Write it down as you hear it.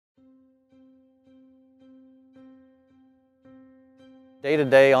Day to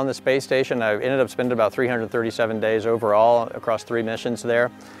day on the space station, I ended up spending about 337 days overall across 3 missions there.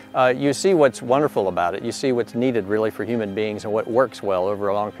 You see what's wonderful about it. You see what's needed really for human beings and what works well over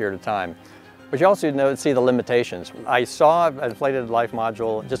a long period of time. But you also see the limitations. I saw an inflated life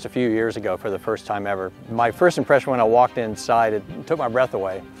module just a few years ago for the first time ever. My first impression when I walked inside, it took my breath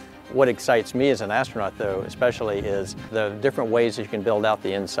away. What excites me as an astronaut though, especially, is the different ways that you can build out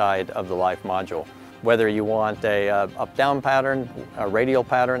the inside of the life module. Whether you want a up-down pattern, a radial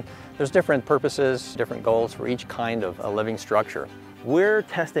pattern, there's different purposes, different goals for each kind of a living structure. We're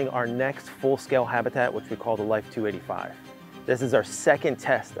testing our next full-scale habitat, which we call the Life 285. This is our second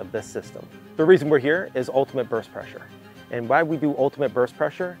test of this system. The reason we're here is ultimate burst pressure. And why we do ultimate burst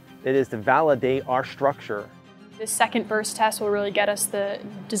pressure, it is to validate our structure. This second burst test will really get us the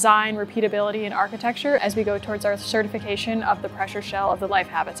design, repeatability, and architecture as we go towards our certification of the pressure shell of the life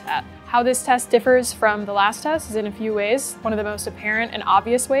habitat. How this test differs from the last test is in a few ways. One of the most apparent and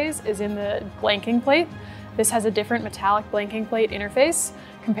obvious ways is in the blanking plate. This has a different metallic blanking plate interface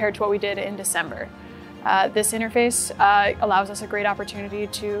compared to what we did in December. This interface allows us a great opportunity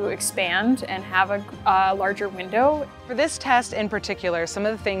to expand and have a larger window. For this test in particular, some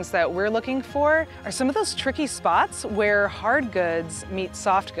of the things that we're looking for are some of those tricky spots where hard goods meet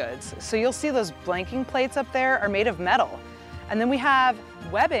soft goods. So you'll see those blanking plates up there are made of metal. And then we have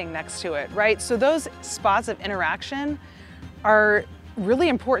webbing next to it, right? So those spots of interaction are really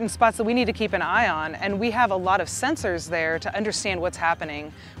important spots that we need to keep an eye on, and we have a lot of sensors there to understand what's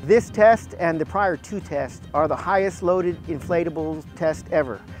happening. This test and the prior 2 tests are the highest loaded inflatable test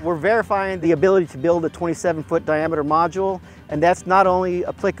ever. We're verifying the ability to build a 27-foot diameter module, and that's not only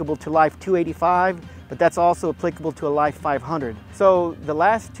applicable to Life 285, but that's also applicable to a Life 500. So the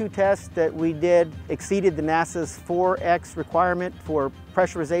last 2 tests that we did exceeded the NASA's 4x requirement for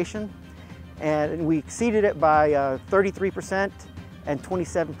pressurization, and we exceeded it by 33% and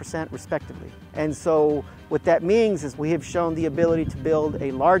 27% respectively. And so what that means is we have shown the ability to build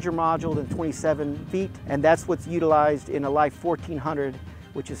a larger module than 27 feet, and that's what's utilized in a Life 1400,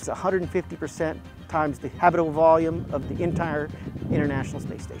 which is 150% times the habitable volume of the entire International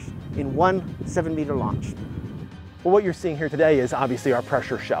Space Station in one 7-meter launch. Well, what you're seeing here today is obviously our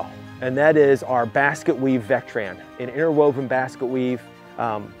pressure shell, and that is our basket weave Vectran, an interwoven basket weave.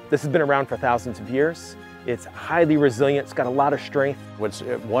 This has been around for thousands of years. It's highly resilient, it's got a lot of strength. What's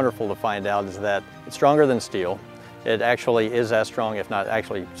wonderful to find out is that it's stronger than steel. It actually is as strong, if not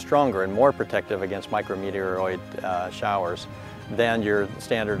actually stronger and more protective against micrometeoroid showers than your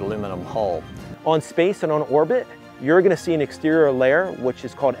standard aluminum hull. On space and on orbit, you're gonna see an exterior layer which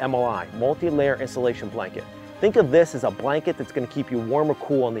is called MLI, multi-layer insulation blanket. Think of this as a blanket that's gonna keep you warm or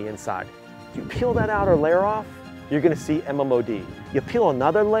cool on the inside. You peel that outer layer off, you're gonna see MMOD. You peel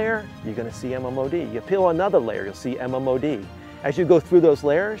another layer, you're gonna see MMOD. You peel another layer, you'll see MMOD. As you go through those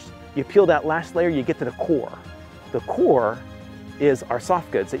layers, you peel that last layer, you get to the core. The core is our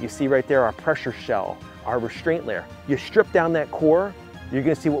soft goods that you see right there, our pressure shell, our restraint layer. You strip down that core, you're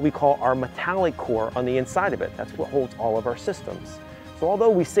gonna see what we call our metallic core on the inside of it. That's what holds all of our systems. So although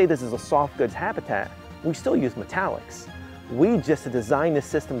we say this is a soft goods habitat, we still use metallics. We just designed this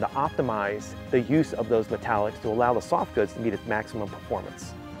system to optimize the use of those metallics to allow the soft goods to meet its maximum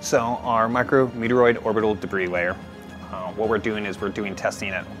performance. So our micrometeoroid orbital debris layer, what we're doing is we're doing testing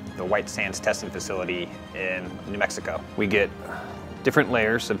at the White Sands testing facility in New Mexico. We get different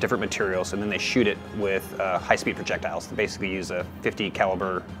layers of different materials, and then they shoot it with high-speed projectiles. They basically use a 50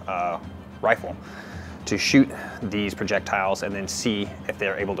 caliber rifle to shoot these projectiles and then see if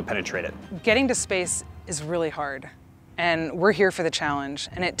they're able to penetrate it. Getting to space is really hard, and we're here for the challenge,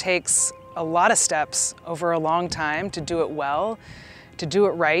 and it takes a lot of steps over a long time to do it well, to do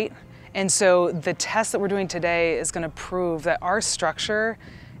it right. And so the test that we're doing today is going to prove that our structure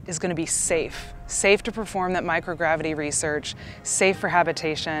is going to be safe to perform that microgravity research, safe for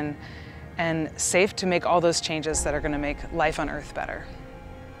habitation, and safe to make all those changes that are going to make life on Earth better.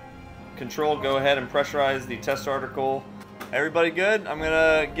 Control, go ahead and pressurize the test article. Everybody good? I'm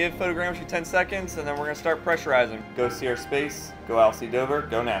gonna give photograms for 10 seconds and then we're gonna start pressurizing. Go Sierra Space, go LC Dover,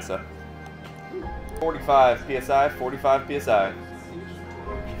 go NASA. 45 PSI, 45 PSI.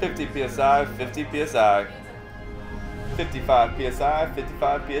 50 PSI, 50 PSI. 55 PSI,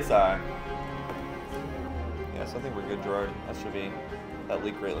 55 PSI. Yes, I think we're good, Gerard. That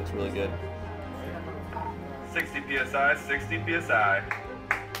leak rate looks really good. 60 PSI, 60 PSI.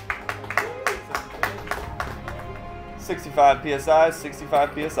 65 PSI,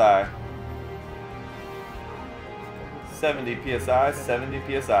 65 PSI. 70 PSI,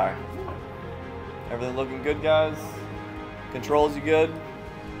 70 PSI. Everything looking good, guys? Controls, you good?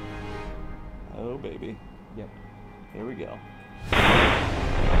 Oh, baby. Yep. Here we go.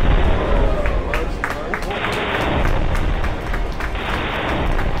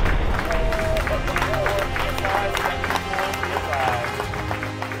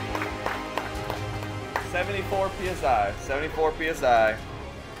 PSI, 74 PSI.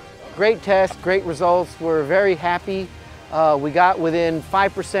 Great test, great results. We're very happy. We got within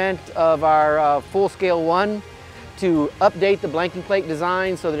 5% of our full-scale one to update the blanking plate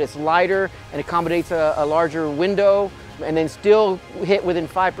design so that it's lighter and accommodates a larger window, and then still hit within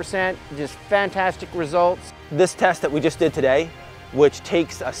 5%. Just fantastic results. This test that we just did today, which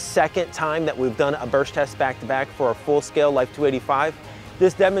takes a second time that we've done a burst test back-to-back for a full-scale Life 285,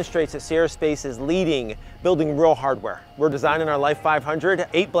 this demonstrates that Astrospace is leading building real hardware. We're designing our Life 500,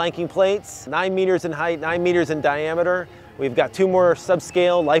 8 blanking plates, 9 meters in height, 9 meters in diameter. We've got 2 more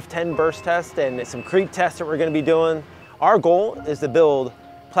subscale Life 10 burst tests and some creep tests that we're going to be doing. Our goal is to build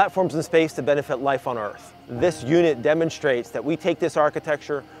platforms in space to benefit life on Earth. This unit demonstrates that we take this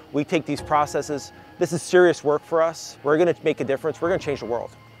architecture, we take these processes. This is serious work for us. We're going to make a difference. We're going to change the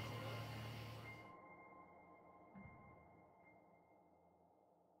world.